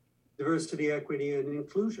address diversity, equity, and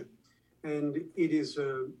inclusion. And it is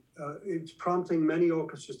it's prompting many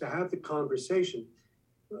orchestras to have the conversation.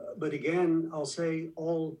 But again, I'll say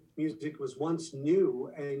all music was once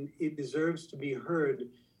new, and it deserves to be heard.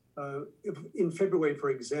 In February, for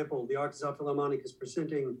example, the Arkansas Philharmonic is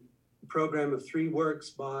presenting a program of 3 works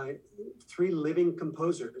by 3 living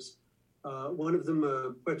composers. One of them,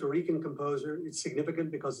 a Puerto Rican composer. It's significant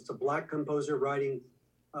because it's a Black composer writing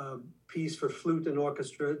a piece for flute and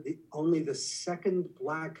orchestra. Only the second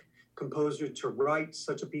Black composer to write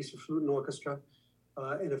such a piece for flute and orchestra.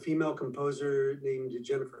 And a female composer named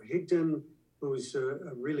Jennifer Higdon, who's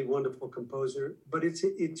a really wonderful composer. But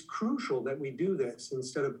it's crucial that we do this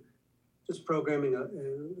instead of just programming a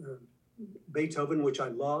Beethoven, which I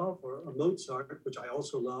love, or a Mozart, which I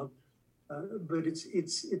also love. But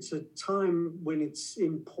it's a time when it's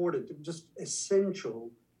important, just essential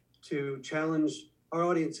to challenge our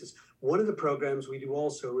audiences. One of the programs we do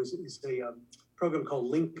also is a program called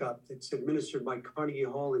Link Up that's administered by Carnegie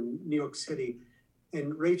Hall in New York City.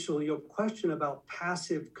 And Rachel, your question about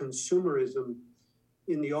passive consumerism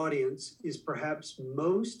in the audience is perhaps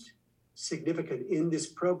most significant in this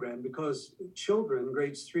program because children,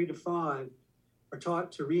 grades 3 to 5, are taught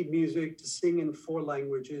to read music, to sing in 4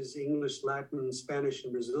 languages, English, Latin, Spanish,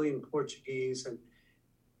 and Brazilian Portuguese. And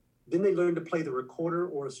then they learn to play the recorder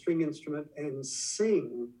or a string instrument and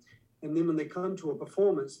sing. And then when they come to a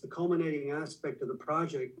performance, the culminating aspect of the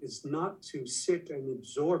project is not to sit and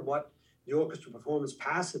absorb what the orchestra performs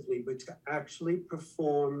passively, but to actually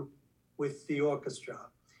perform with the orchestra.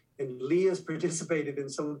 And Leah's participated in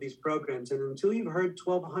some of these programs. And until you've heard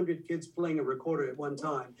 1,200 kids playing a recorder at one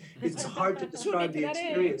time, it's hard to describe the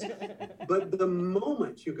experience. But the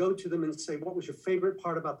moment you go to them and say, what was your favorite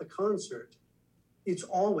part about the concert? It's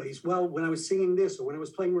always, well, when I was singing this or when I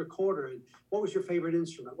was playing recorder, and what was your favorite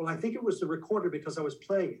instrument? Well, I think it was the recorder because I was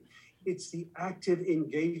playing it. It's the active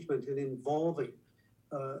engagement and involving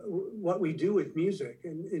what we do with music.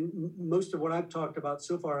 And most of what I've talked about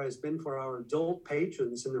so far has been for our adult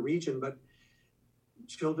patrons in the region, but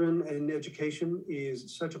children and education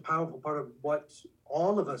is such a powerful part of what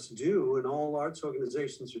all of us do and all arts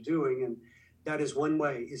organizations are doing. And that is one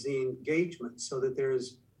way, is the engagement, so that there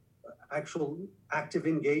is actual active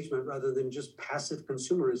engagement rather than just passive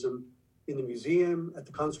consumerism in the museum, at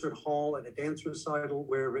the concert hall, at a dance recital,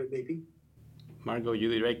 wherever it may be. Margot, you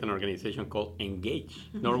direct an organization called Engage,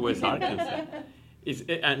 Northwest Arkansas.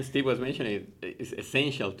 And Steve was mentioning it's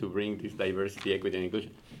essential to bring this diversity, equity, and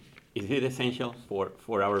inclusion. Is it essential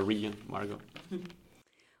for our region, Margot?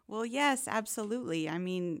 Well, yes, absolutely. I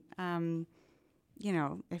mean,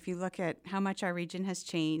 if you look at how much our region has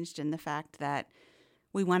changed and the fact that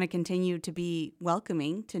we want to continue to be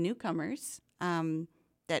welcoming to newcomers,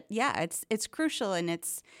 it's crucial, and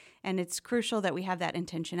it's crucial that we have that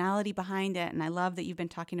intentionality behind it. And I love that you've been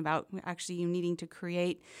talking about actually you needing to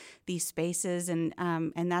create these spaces, and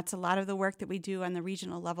that's a lot of the work that we do on the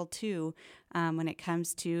regional level too, when it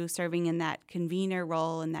comes to serving in that convener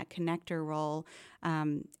role and that connector role,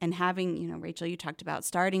 and having, Rachel, you talked about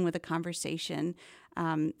starting with a conversation,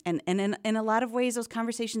 and in a lot of ways those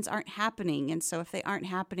conversations aren't happening, and so if they aren't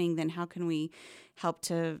happening, then how can we help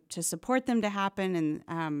to support them to happen,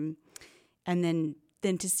 and then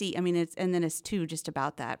to see, it's too just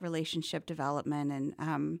about that relationship development,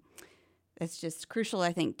 and it's just crucial,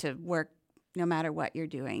 I think, to work no matter what you're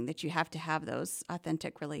doing, that you have to have those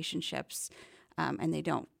authentic relationships, and they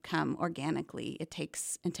don't come organically. It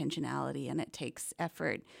takes intentionality and it takes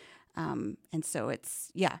effort, and so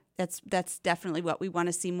that's definitely what we want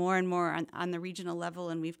to see more and more on the regional level,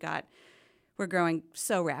 and we're growing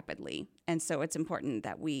so rapidly, and so it's important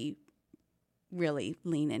that we really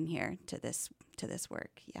lean in here to this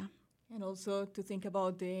work, yeah. And also to think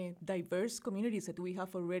about the diverse communities that we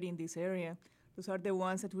have already in this area. Those are the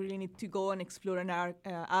ones that we really need to go and explore and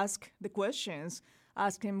ask the questions,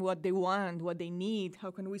 ask them what they want, what they need,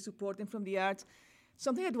 how can we support them from the arts.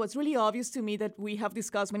 Something that was really obvious to me that we have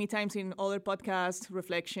discussed many times in other podcasts,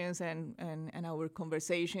 reflections, and our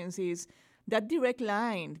conversations is that direct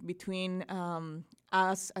line between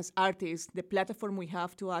us as artists, the platform we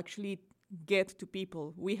have to actually get to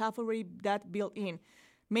people. We have already that built in.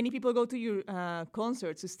 Many people go to your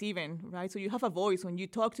concerts, Stephen, right? So you have a voice. When you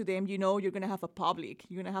talk to them, you're going to have a public.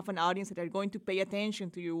 You're going to have an audience that are going to pay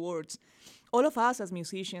attention to your words. All of us as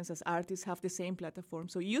musicians, as artists, have the same platform.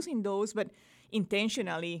 So using those, but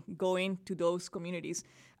intentionally going to those communities.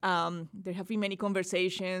 There have been many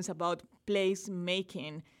conversations about place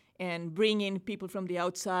making and bringing people from the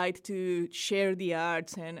outside to share the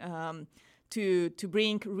arts and to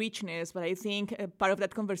bring richness. But I think part of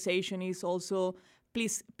that conversation is also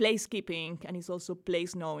placekeeping, and it's also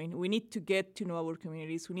place knowing. We need to get to know our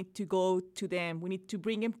communities. We need to go to them. We need to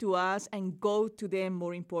bring them to us and go to them,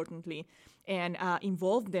 more importantly, and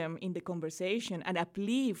involve them in the conversation and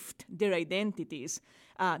uplift their identities.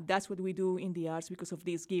 That's what we do in the arts because of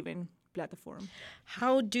this given platform.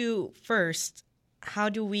 How do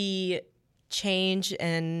we change,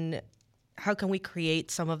 and how can we create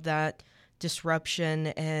some of that disruption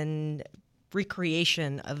and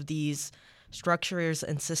recreation of these structures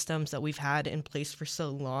and systems that we've had in place for so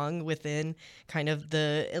long within kind of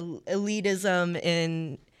the elitism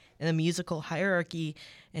in the musical hierarchy?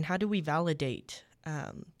 And how do we validate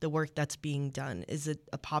the work that's being done? Is it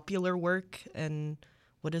a popular work, and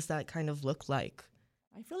what does that kind of look like?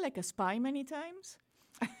 I feel like a spy many times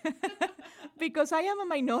because I am a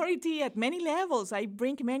minority at many levels. I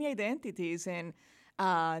bring many identities, and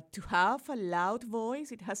to have a loud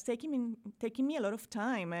voice, it has taken me a lot of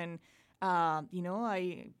time, and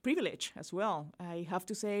I privilege as well. I have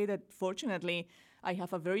to say that fortunately, I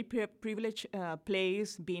have a very privileged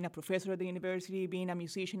place, being a professor at the university, being a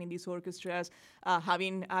musician in these orchestras,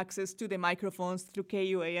 having access to the microphones through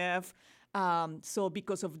KUAF. So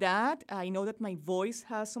because of that, I know that my voice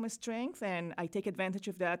has some strength, and I take advantage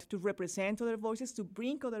of that to represent other voices, to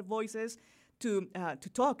bring other voices to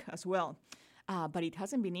talk as well. But it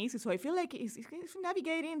hasn't been easy. So I feel like it's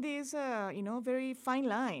navigating this, very fine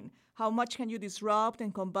line. How much can you disrupt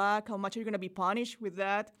and come back? How much are you going to be punished with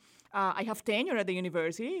that? I have tenure at the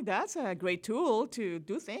university. That's a great tool to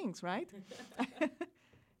do things, right?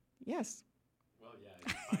 Yes. Well, yeah,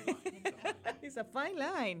 it's fine line. It's a fine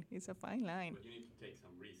line. It's a fine line. But you need to take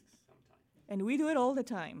some risks sometimes. And we do it all the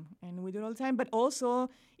time. But also,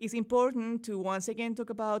 it's important to once again talk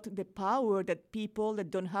about the power that people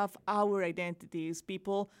that don't have our identities,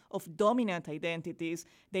 people of dominant identities,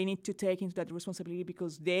 they need to take into that responsibility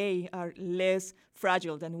because they are less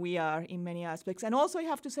fragile than we are in many aspects. And also, I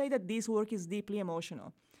have to say that this work is deeply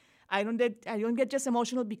emotional. I don't get just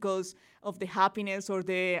emotional because of the happiness or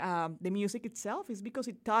the music itself. It's because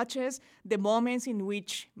it touches the moments in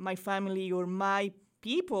which my family or my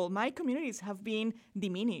people, my communities have been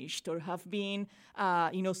diminished or have been,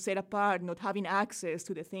 set apart, not having access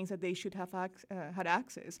to the things that they should have had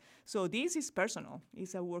access. So this is personal.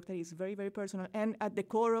 It's a work that is very, very personal. And at the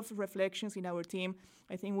core of RefleXions in our team,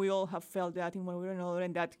 I think we all have felt that in one way or another,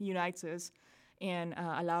 and that unites us and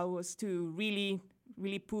allow us to really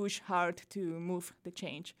push hard to move the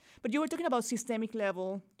change. But you were talking about systemic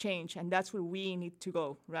level change, and that's where we need to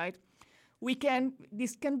go, right?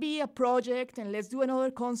 This can be a project, and let's do another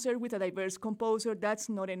concert with a diverse composer. That's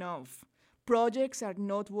not enough. Projects are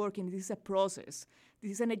not working. This is a process.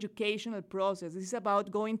 This is an educational process. This is about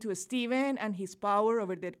going to Steven and his power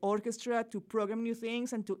over the orchestra to program new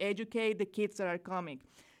things and to educate the kids that are coming.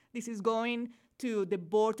 This is going to the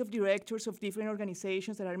board of directors of different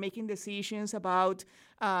organizations that are making decisions about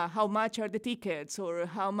how much are the tickets or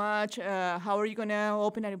how are you going to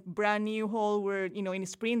open a brand new hall where, in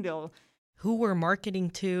Springdale. Who we're marketing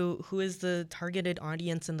to, who is the targeted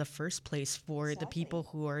audience in the first place for the people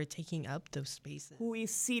who are taking up those spaces. Who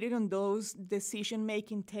is seated on those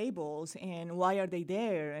decision-making tables, and why are they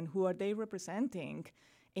there, and who are they representing,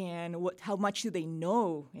 and how much do they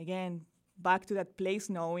know? Again, back to that place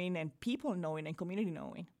knowing and people knowing and community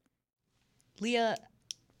knowing. Leah,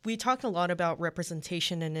 we talked a lot about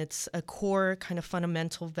representation, and it's a core kind of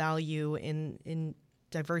fundamental value in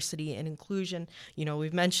diversity and inclusion.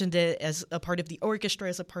 We've mentioned it as a part of the orchestra,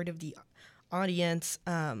 as a part of the audience,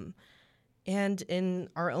 and in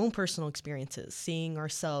our own personal experiences, seeing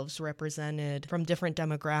ourselves represented from different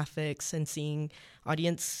demographics and seeing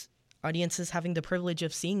audiences having the privilege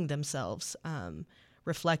of seeing themselves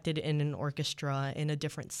reflected in an orchestra in a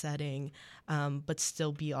different setting, but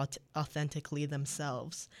still be authentically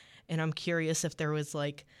themselves. And I'm curious if there was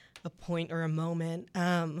like a point or a moment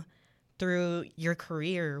through your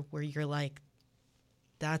career where you're like,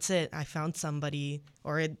 that's it, I found somebody,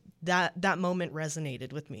 or that moment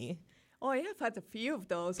resonated with me. Oh, I have had a few of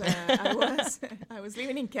those. I was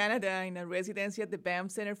living in Canada in a residency at the BAM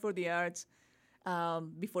Center for the Arts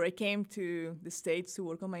before I came to the States to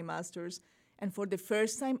work on my master's. And for the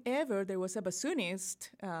first time ever, there was a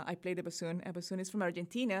bassoonist. I played the bassoon, a bassoonist from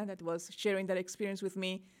Argentina that was sharing that experience with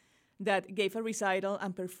me, that gave a recital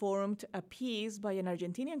and performed a piece by an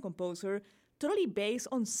Argentinian composer totally based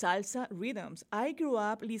on salsa rhythms. I grew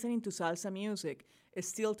up listening to salsa music.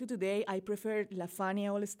 Still to today, I prefer La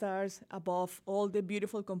Fania All-Stars above all the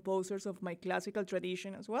beautiful composers of my classical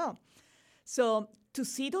tradition as well. So to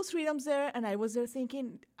see those rhythms there, and I was there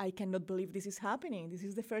thinking, I cannot believe this is happening. This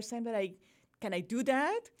is the first time that can I do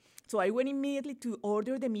that? So I went immediately to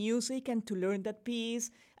order the music and to learn that piece.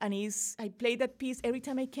 And I play that piece every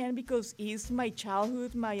time I can because it's my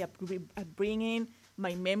childhood, my upbringing,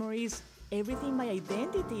 my memories, everything, my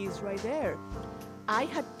identity is right there. I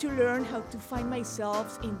had to learn how to find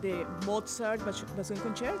myself in the Mozart bassoon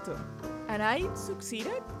concerto. And I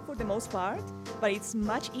succeeded for the most part, but it's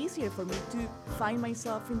much easier for me to find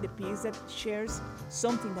myself in the piece that shares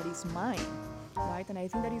something that is mine. Right? And I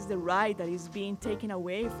think that is the right that is being taken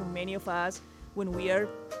away from many of us when we are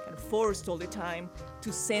kind of forced all the time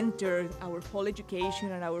to center our whole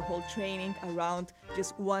education and our whole training around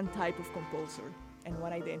just one type of composer and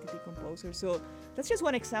one identity composer. So that's just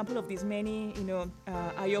one example of these many,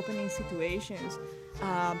 eye-opening situations.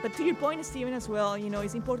 But to your point, Steven, as well,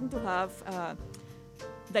 it's important to have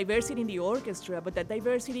diversity in the orchestra, but that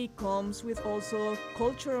diversity comes with also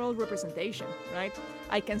cultural representation, right?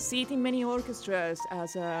 I can see it in many orchestras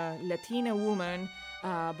as a Latina woman,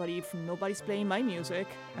 but if nobody's playing my music,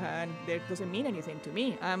 that doesn't mean anything to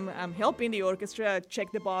me. I'm helping the orchestra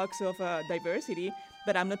check the box of diversity,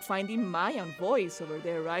 but I'm not finding my own voice over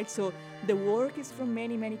there, right? So the work is from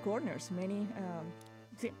many, many corners, many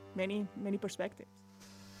perspectives.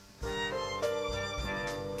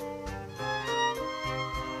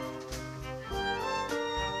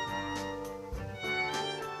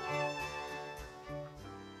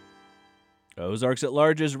 Ozarks at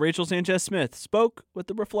Large's Rachel Sanchez-Smith spoke with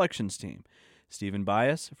the RefleXions team. Stephen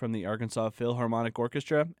Bias from the Arkansas Philharmonic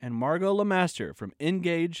Orchestra and Margot LeMaster from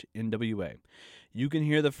Engage NWA. You can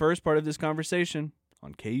hear the first part of this conversation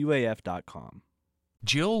on KUAF.com.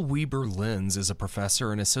 Jill Weber-Lenz is a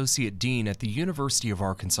professor and associate dean at the University of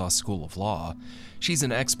Arkansas School of Law. She's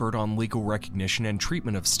an expert on legal recognition and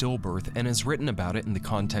treatment of stillbirth and has written about it in the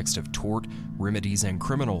context of tort, remedies and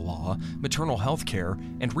criminal law, maternal health care,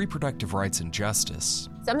 and reproductive rights and justice.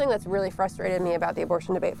 Something that's really frustrated me about the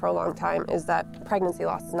abortion debate for a long time is that pregnancy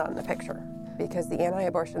loss is not in the picture, because the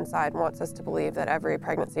anti-abortion side wants us to believe that every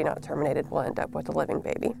pregnancy not terminated will end up with a living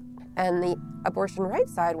baby. And the abortion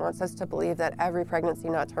rights side wants us to believe that every pregnancy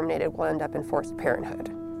not terminated will end up in forced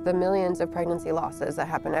parenthood. The millions of pregnancy losses that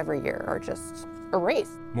happen every year are just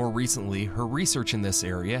erased. More recently, her research in this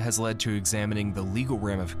area has led to examining the legal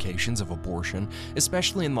ramifications of abortion,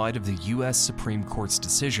 especially in light of the U.S. Supreme Court's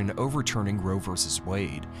decision overturning Roe v.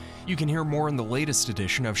 Wade. You can hear more in the latest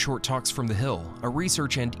edition of Short Talks from the Hill, a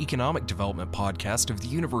research and economic development podcast of the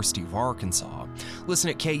University of Arkansas. Listen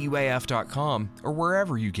at KUAF.com or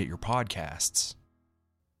wherever you get your podcasts.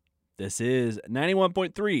 This is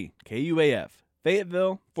 91.3 KUAF,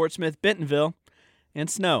 Fayetteville, Fort Smith, Bentonville, and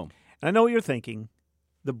snow. I know what you're thinking.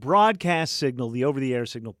 The broadcast signal, the over-the-air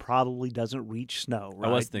signal, probably doesn't reach snow, right?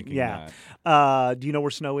 I was thinking that. Do you know where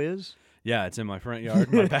snow is? Yeah, it's in my front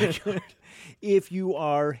yard, my backyard. If you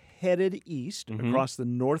are headed east across the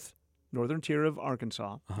northern tier of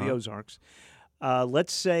Arkansas, the Ozarks,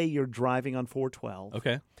 let's say you're driving on 412.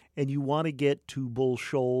 Okay. And you want to get to Bull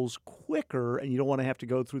Shoals quicker, and you don't want to have to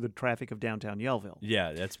go through the traffic of downtown Yellville.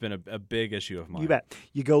 Yeah, that's been a big issue of mine. You bet.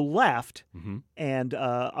 You go left, and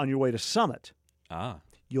on your way to Summit,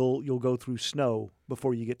 you'll go through snow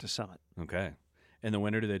before you get to Summit. Okay. In the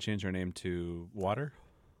winter, do they change their name to Water?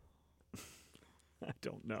 I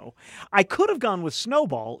don't know. I could have gone with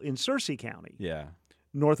Snowball in Searcy County. Yeah.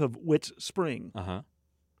 North of Witts Spring.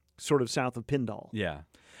 Sort of south of Pindall. Yeah.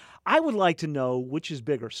 I would like to know which is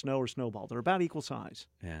bigger, snow or snowball. They're about equal size.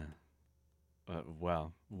 Yeah.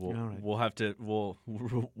 Well, we'll have to we'll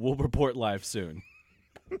report live soon.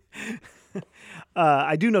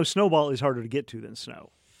 I do know snowball is harder to get to than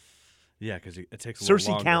snow. Yeah, because it takes a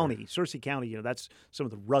little longer. Searcy County, that's some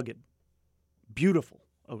of the rugged, beautiful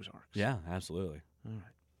Ozarks. Yeah, absolutely. All right.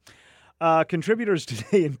 Contributors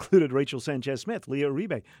today included Rachel Sanchez-Smith, Leah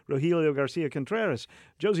Uribe, Rogelio Garcia-Contreras,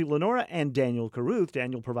 Josie Lenora, and Daniel Caruth.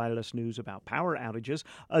 Daniel provided us news about power outages.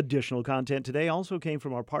 Additional content today also came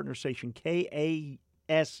from our partner station KASU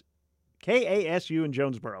in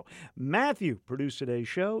Jonesboro. Matthew produced today's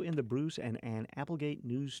show in the Bruce and Ann Applegate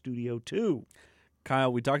News Studio 2.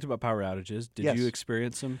 Kyle, we talked about power outages. Did you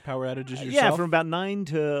experience some power outages yourself? Yeah, from about 9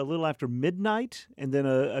 to a little after midnight, and then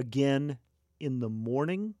again in the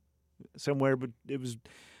morning somewhere. But it was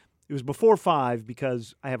before 5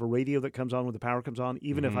 because I have a radio that comes on when the power comes on,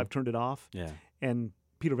 even if I've turned it off. Yeah. And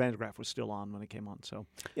Peter Vandergraff was still on when it came on. So,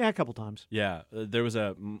 yeah, a couple times. Yeah. There was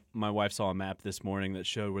my wife saw a map this morning that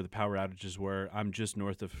showed where the power outages were. I'm just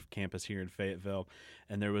north of campus here in Fayetteville,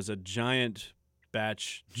 and there was a giant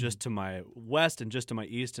batch just to my west and just to my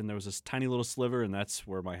east, and there was this tiny little sliver, and that's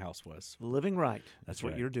where my house was. Living right. That's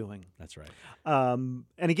what right. you're doing. That's right. And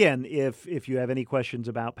again, if you have any questions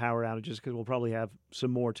about power outages, because we'll probably have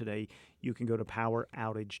some more today, you can go to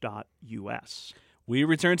poweroutage.us. We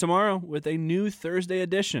return tomorrow with a new Thursday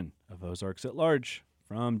edition of Ozarks at Large.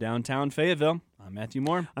 From downtown Fayetteville, I'm Matthew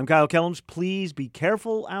Moore. I'm Kyle Kellums. Please be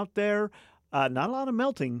careful out there. Not a lot of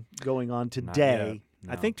melting going on today.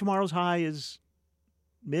 No. I think tomorrow's high is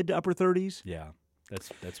mid to upper 30s. Yeah,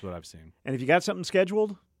 that's what I've seen. And if you got something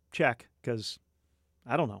scheduled, check, because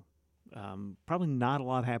I don't know. Probably not a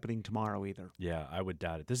lot happening tomorrow either. Yeah, I would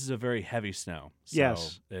doubt it. This is a very heavy snow. So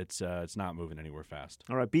yes. It's not moving anywhere fast.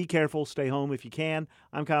 All right, be careful. Stay home if you can.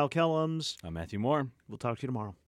 I'm Kyle Kellums. I'm Matthew Moore. We'll talk to you tomorrow.